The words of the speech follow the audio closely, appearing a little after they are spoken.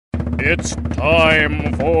It's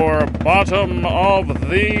time for Bottom of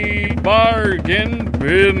the Bargain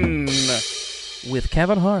Bin with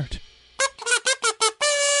Kevin Hart.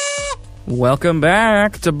 Welcome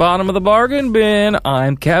back to Bottom of the Bargain Bin.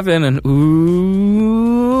 I'm Kevin, and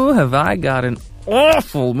ooh, have I got an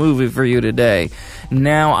awful movie for you today.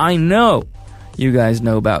 Now, I know you guys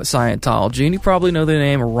know about Scientology, and you probably know the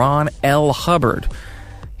name Ron L. Hubbard.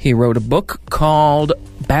 He wrote a book called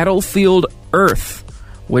Battlefield Earth,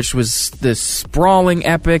 which was this sprawling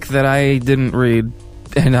epic that I didn't read,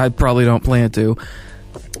 and I probably don't plan to.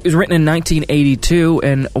 It was written in 1982,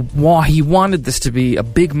 and he wanted this to be a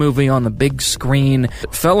big movie on the big screen.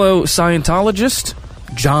 Fellow Scientologist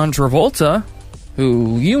John Travolta,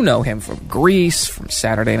 who you know him from Grease, from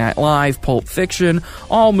Saturday Night Live, Pulp Fiction,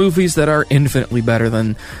 all movies that are infinitely better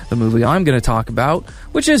than the movie I'm going to talk about,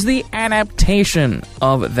 which is the adaptation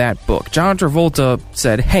of that book. John Travolta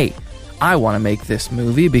said, hey, I want to make this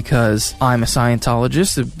movie because I'm a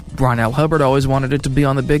Scientologist. Ron L. Hubbard always wanted it to be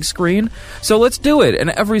on the big screen, so let's do it.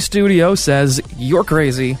 And every studio says, you're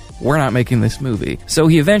crazy, we're not making this movie. So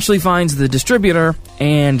he eventually finds the distributor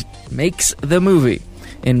and makes the movie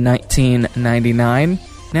in 1999.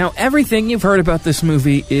 Now, everything you've heard about this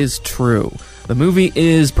movie is true. The movie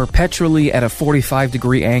is perpetually at a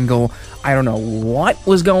 45-degree angle. I don't know what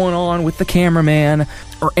was going on with the cameraman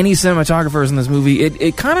or any cinematographers in this movie.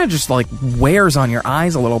 It kind of just like wears on your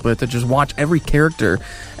eyes a little bit to just watch every character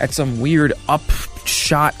at some weird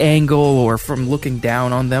up-shot angle or from looking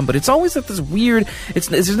down on them. But it's always at this weird... It's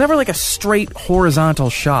never like a straight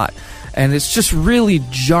horizontal shot. And it's just really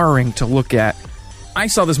jarring to look at. I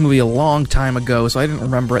saw this movie a long time ago, so I didn't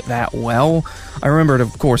remember it that well. I remembered,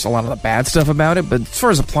 of course, a lot of the bad stuff about it, but as far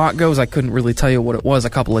as the plot goes, I couldn't really tell you what it was a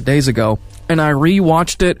couple of days ago. And I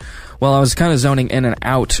rewatched it while I was kind of zoning in and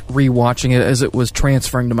out, rewatching it as it was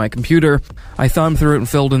transferring to my computer. I thumbed through it and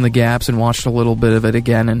filled in the gaps and watched a little bit of it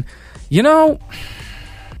again, and, you know,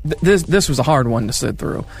 this was a hard one to sit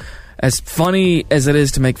through. As funny as it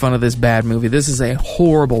is to make fun of this bad movie, this is a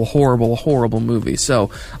horrible, horrible, horrible movie. So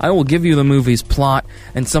I will give you the movie's plot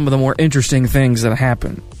and some of the more interesting things that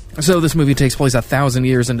happen. So this movie takes place 1,000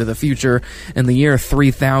 years into the future, in the year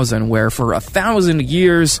 3000, where for 1,000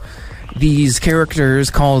 years, these characters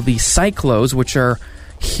called the Cyclos, which are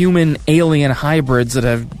human-alien hybrids that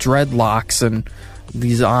have dreadlocks and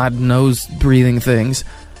these odd nose-breathing things,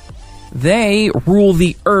 they rule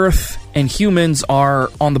the Earth, and humans are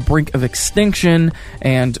on the brink of extinction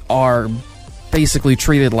and are basically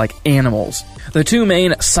treated like animals. The two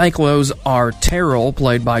main Cyclos are Terrell,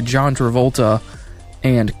 played by John Travolta,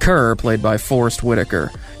 and Kerr, played by Forrest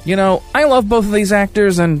Whitaker. You know, I love both of these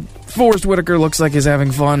actors, and Forrest Whitaker looks like he's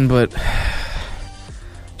having fun, but...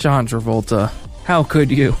 John Travolta, how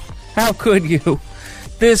could you? How could you?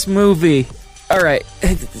 This movie... Alright,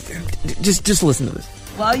 just listen to this.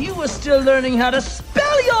 While you were still learning how to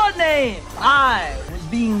spell your name, I was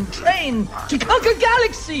being trained to conquer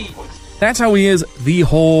galaxies. That's how he is the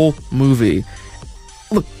whole movie.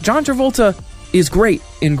 Look, John Travolta is great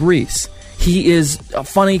in Grease. He is a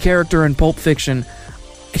funny character in Pulp Fiction.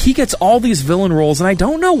 He gets all these villain roles, and I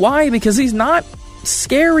don't know why, because he's not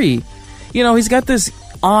scary. You know, he's got this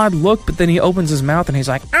odd look, but then he opens his mouth and he's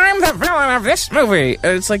like, I'm the villain of this movie.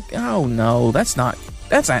 And it's like, oh no, that's not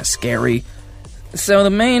scary. So the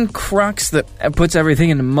main crux that puts everything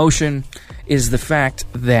into motion is the fact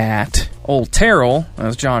that old Terrell,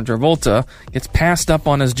 as John Travolta, gets passed up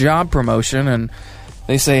on his job promotion, and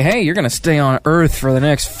they say, hey, you're going to stay on Earth for the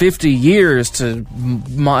next 50 years to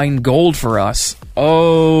mine gold for us.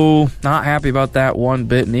 Oh, not happy about that one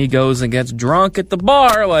bit, and he goes and gets drunk at the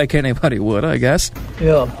bar like anybody would, I guess.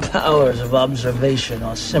 Your powers of observation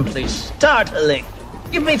are simply startling.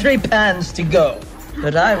 Give me 3 pans to go.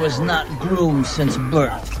 But I was not groomed since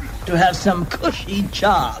birth to have some cushy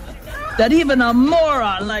job that even a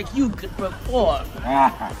moron like you could perform.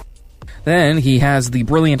 Then he has the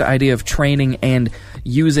brilliant idea of training and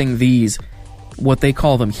using these, what they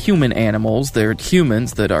call them, human animals. They're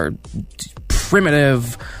humans that are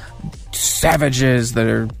primitive savages that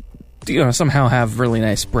are, you know, somehow have really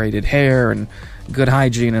nice braided hair and good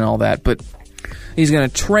hygiene and all that. But he's going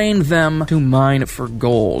to train them to mine for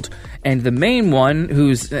gold. And the main one,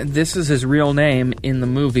 this is his real name in the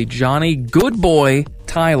movie, Johnny Good Boy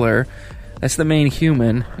Tyler. That's the main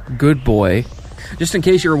human, Good Boy. Just in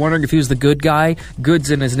case you were wondering if he was the good guy, good's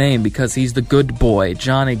in his name because he's the good boy,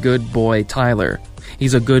 Johnny Good Boy Tyler.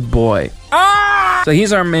 He's a good boy. Ah! So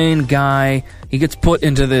he's our main guy. He gets put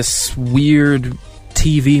into this weird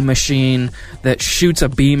TV machine that shoots a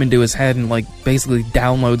beam into his head and, like, basically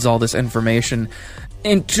downloads all this information.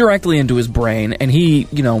 directly into his brain, and he,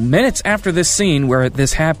 minutes after this scene where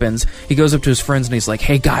this happens, he goes up to his friends and he's like,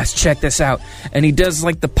 hey guys, check this out. And he does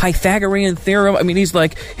like the Pythagorean theorem. I mean, he's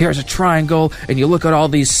like, here's a triangle, and you look at all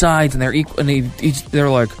these sides, and they're equal, and they're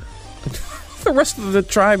like, the rest of the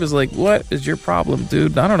tribe is like, what is your problem,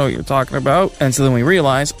 dude? I don't know what you're talking about. And so then we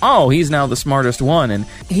realize, oh, he's now the smartest one, and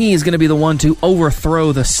he is going to be the one to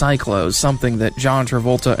overthrow the Cyclos, something that John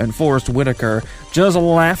Travolta and Forrest Whitaker just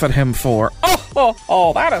laugh at him for.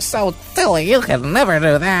 Oh, that is so silly. You can never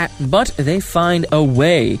do that. But they find a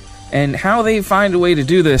way. And how they find a way to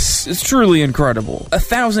do this is truly incredible.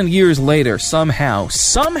 1,000 years later, somehow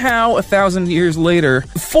 1,000 years later,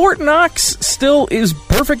 Fort Knox still is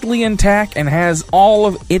perfectly intact and has all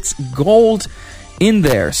of its gold in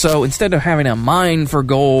there. So instead of having to mine for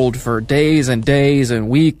gold for days and days and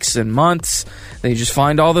weeks and months, they just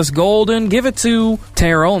find all this gold and give it to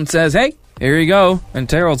Terrell and says, hey, here you go. And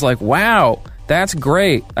Terrell's like, wow, that's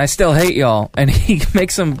great. I still hate y'all. And he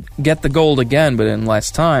makes them get the gold again, but in less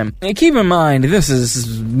time. And keep in mind, this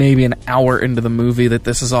is maybe an hour into the movie that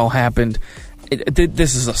this has all happened.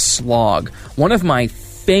 This is a slog. One of my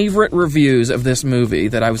favorite reviews of this movie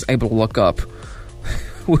that I was able to look up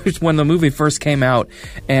was when the movie first came out,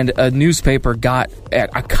 and a newspaper got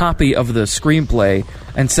a copy of the screenplay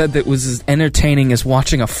and said that it was as entertaining as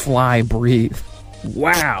watching a fly breathe.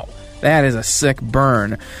 Wow. That is a sick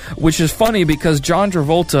burn. Which is funny because John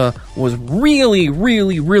Travolta was really,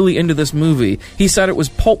 really, really into this movie. He said it was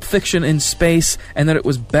Pulp Fiction in space and that it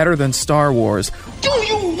was better than Star Wars. Do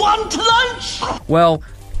you want lunch? Well,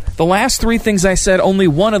 the last three things I said, only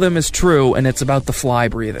one of them is true, and it's about the fly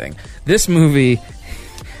breathing. This movie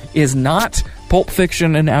is not Pulp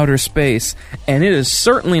Fiction in outer space, and it is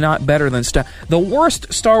certainly not better than the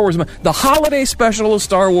worst Star Wars the holiday special of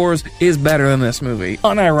Star Wars is better than this movie.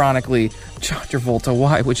 Unironically, John Travolta,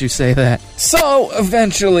 why would you say that? So,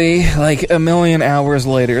 eventually, like a million hours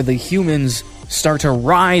later, the humans start to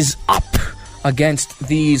rise up against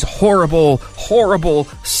these horrible, horrible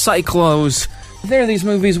Cyclos. There are these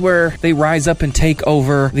movies where they rise up and take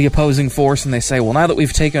over the opposing force, and they say, well, now that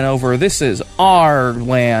we've taken over, this is our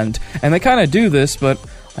land. And they kind of do this, but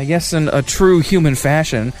I guess in a true human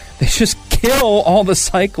fashion, they just kill all the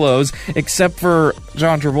Cyclos, except for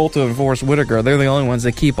John Travolta and Forrest Whitaker. They're the only ones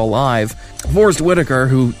they keep alive. Forrest Whitaker,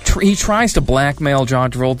 who he tries to blackmail John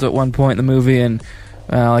Travolta at one point in the movie, and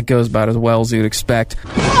it goes about as well as you'd expect.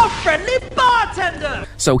 Oh, friendly bartender!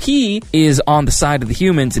 So he is on the side of the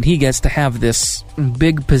humans, and he gets to have this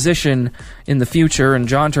big position in the future, and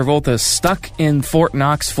John Travolta is stuck in Fort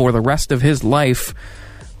Knox for the rest of his life.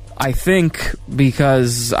 I think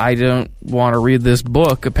because I don't want to read this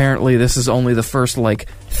book. Apparently this is only the first,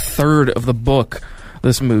 third of the book.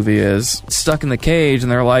 This movie is stuck in the cage,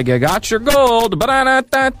 and they're like, you got your gold, and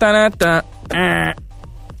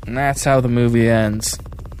that's how the movie ends.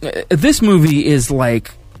 This movie is,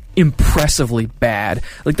 impressively bad.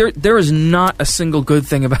 There is not a single good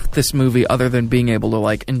thing about this movie other than being able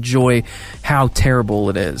to, enjoy how terrible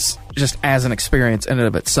it is, just as an experience in and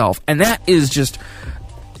of itself. And that is just...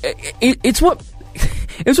 It's what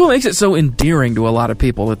makes it so endearing to a lot of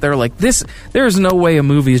people, that they're like, there's no way a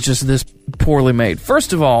movie is just this poorly made.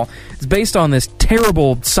 First of all, it's based on this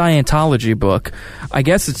terrible Scientology book. I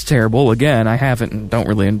guess it's terrible. Again, I haven't and don't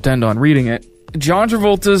really intend on reading it. John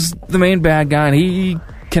Travolta's the main bad guy, and he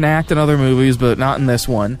can act in other movies, but not in this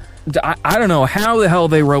one. I don't know how the hell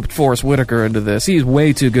they roped Forrest Whitaker into this. He's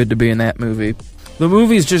way too good to be in that movie. The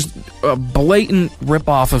movie's just a blatant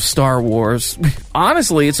ripoff of Star Wars.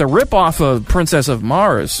 Honestly, it's a ripoff of Princess of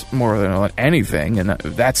Mars more than anything, and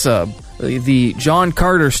that's the John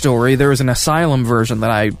Carter story. There was an Asylum version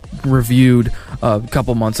that I reviewed a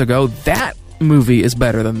couple months ago. That movie is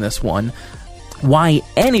better than this one. Why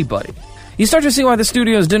anybody? You start to see why the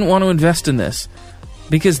studios didn't want to invest in this,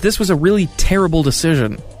 because this was a really terrible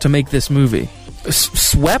decision to make this movie.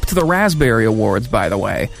 Swept the Raspberry Awards, by the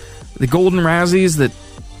way. The Golden Razzies that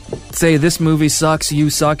say this movie sucks, you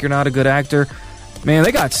suck, you're not a good actor. Man,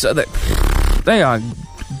 they got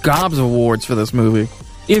gobs of awards for this movie.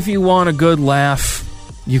 If you want a good laugh,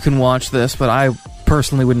 you can watch this, but I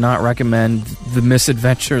personally would not recommend The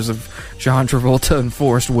Misadventures of John Travolta and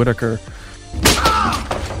Forrest Whitaker.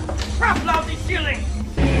 Crap, lousy ceiling!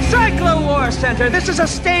 Cyclo War Center, this is a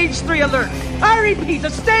Stage 3 alert. I repeat, a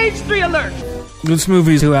Stage 3 alert. This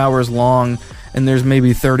movie's 2 hours long, and there's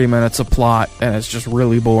maybe 30 minutes of plot, and it's just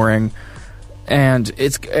really boring. And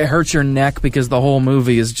it hurts your neck because the whole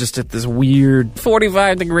movie is just at this weird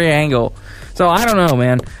 45-degree angle. So I don't know,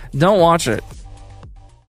 man. Don't watch it.